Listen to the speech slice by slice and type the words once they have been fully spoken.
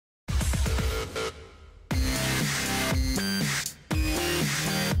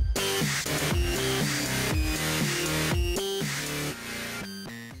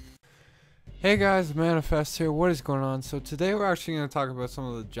Hey guys, Manifest here. What is going on? So today we're actually going to talk about some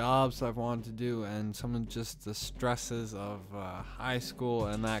of the jobs I've wanted to do and some of just the stresses of high school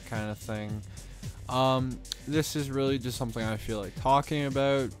and that kind of thing. This is really just something I feel like talking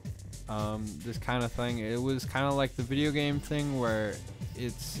about. This kind of thing. It was kind of like the video game thing where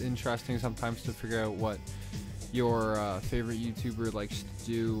it's interesting sometimes to figure out what your favorite YouTuber likes to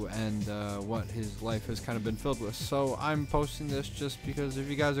do and what his life has kind of been filled with. So I'm posting this just because if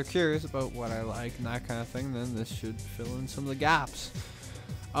you guys are curious about what I like and that kind of thing, then this should fill in some of the gaps.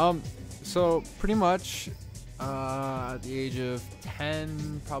 So pretty much at the age of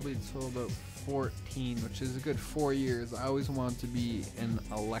 10, probably until about 14, which is a good 4 years, I always wanted to be an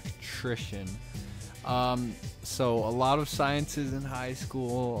electrician. So a lot of sciences in high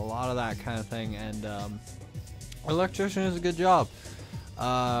school, a lot of that kind of thing, and electrician is a good job.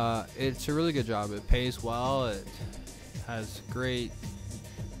 It's a really good job. It pays well. It has great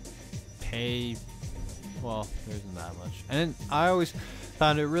pay. Well, there isn't that much. And I always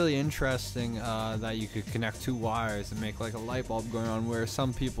found it really interesting that you could connect two wires and make like a light bulb going on, where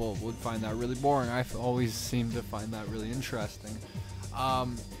some people would find that really boring. I've always seemed to find that really interesting.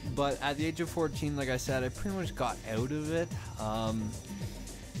 But at the age of 14, like I said, I pretty much got out of it.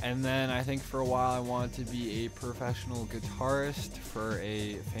 And then I think for a while I wanted to be a professional guitarist for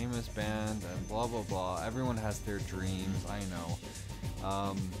a famous band and blah blah blah. Everyone has their dreams, I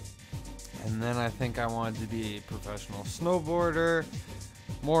know. And then I think I wanted to be a professional snowboarder.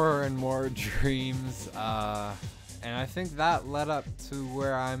 More and more dreams. And I think that led up to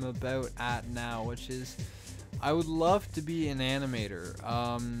where I'm about at now, which is I would love to be an animator.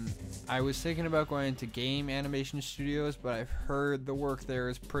 I was thinking about going into game animation studios, but I've heard the work there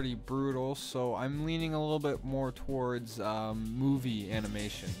is pretty brutal, so I'm leaning a little bit more towards movie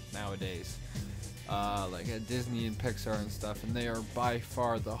animation nowadays, like at Disney and Pixar and stuff, and they are by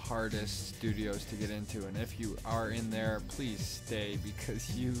far the hardest studios to get into, and if you are in there, please stay,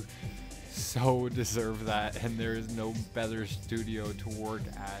 because you so deserve that, and there is no better studio to work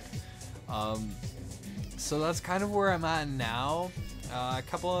at. So that's kind of where I'm at now. A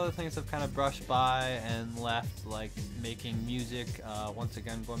couple other things I've kind of brushed by and left, like making music. Once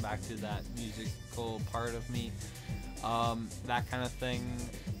again, going back to that musical part of me, that kind of thing.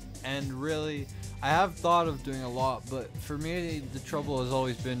 And really, I have thought of doing a lot, but for me, the trouble has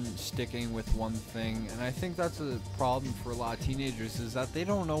always been sticking with one thing. And I think that's a problem for a lot of teenagers, is that they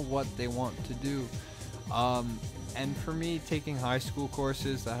don't know what they want to do. And for me, taking high school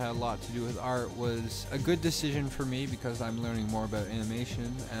courses that had a lot to do with art was a good decision for me, because I'm learning more about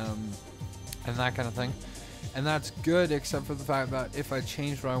animation and that kind of thing. And that's good, except for the fact that if I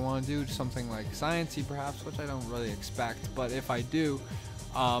change what I want to do to something like sciencey perhaps, which I don't really expect, but if I do,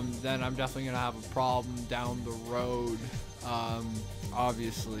 then I'm definitely going to have a problem down the road,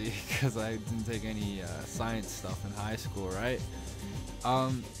 obviously, because I didn't take any science stuff in high school, right?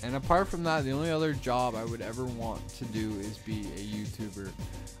 And apart from that, the only other job I would ever want to do is be a YouTuber.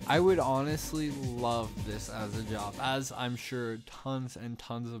 I would honestly love this as a job, as I'm sure tons and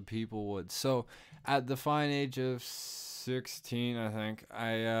tons of people would. So at the fine age of 16, I think,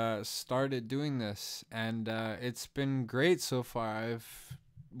 I started doing this, and it's been great so far. I've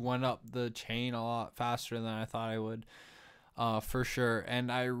went up the chain a lot faster than I thought I would. For sure,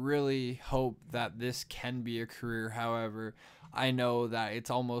 and I really hope that this can be a career. However, I know that it's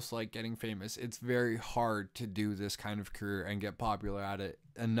almost like getting famous. It's very hard to do this kind of career and get popular at it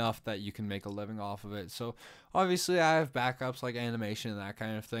enough that you can make a living off of it. So obviously I have backups like animation and that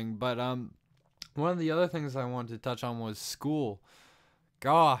kind of thing, but one of the other things I wanted to touch on was school.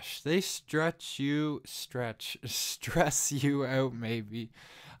 Gosh, they stress you out, maybe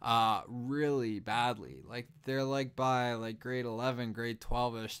really badly. Like they're like by like grade 11, grade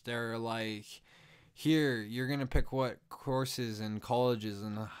 12ish, they're like, here, you're gonna pick what courses and colleges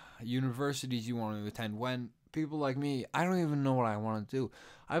and universities you want to attend. When people like me, I don't even know what I want to do.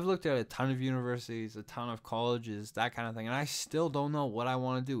 I've looked at a ton of universities, a ton of colleges, that kind of thing, and I still don't know what I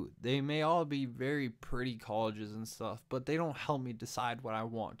want to do. They may all be very pretty colleges and stuff, but they don't help me decide what I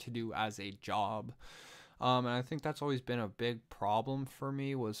want to do as a job. And I think that's always been a big problem for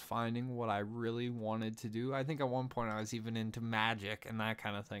me, was finding what I really wanted to do. I think at one point I was even into magic and that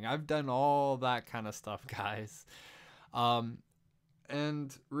kind of thing. I've done all that kind of stuff, guys. Um,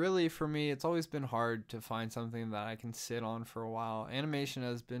 and really for me, it's always been hard to find something that I can sit on for a while. Animation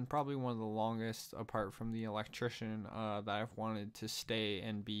has been probably one of the longest, apart from the electrician, that I've wanted to stay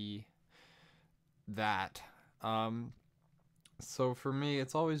and be that. So for me,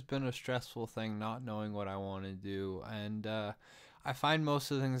 it's always been a stressful thing not knowing what I want to do, and I find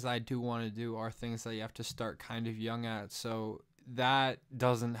most of the things I do want to do are things that you have to start kind of young at. So that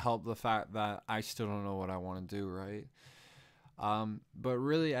doesn't help the fact that I still don't know what I want to do, right? But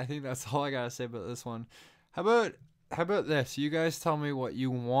really, I think that's all I gotta say about this one. How about this? You guys tell me what you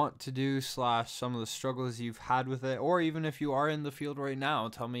want to do, slash some of the struggles you've had with it, or even if you are in the field right now,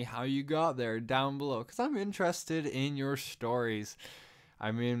 tell me how you got there down below, because I'm interested in your stories.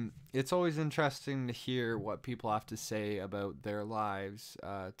 I mean, it's always interesting to hear what people have to say about their lives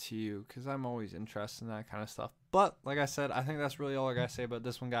to you, because I'm always interested in that kind of stuff. But, like I said, I think that's really all I gotta say about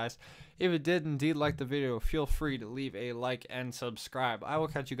this one, guys. If you did indeed like the video, feel free to leave a like and subscribe. I will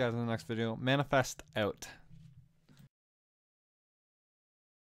catch you guys in the next video. Manifest out.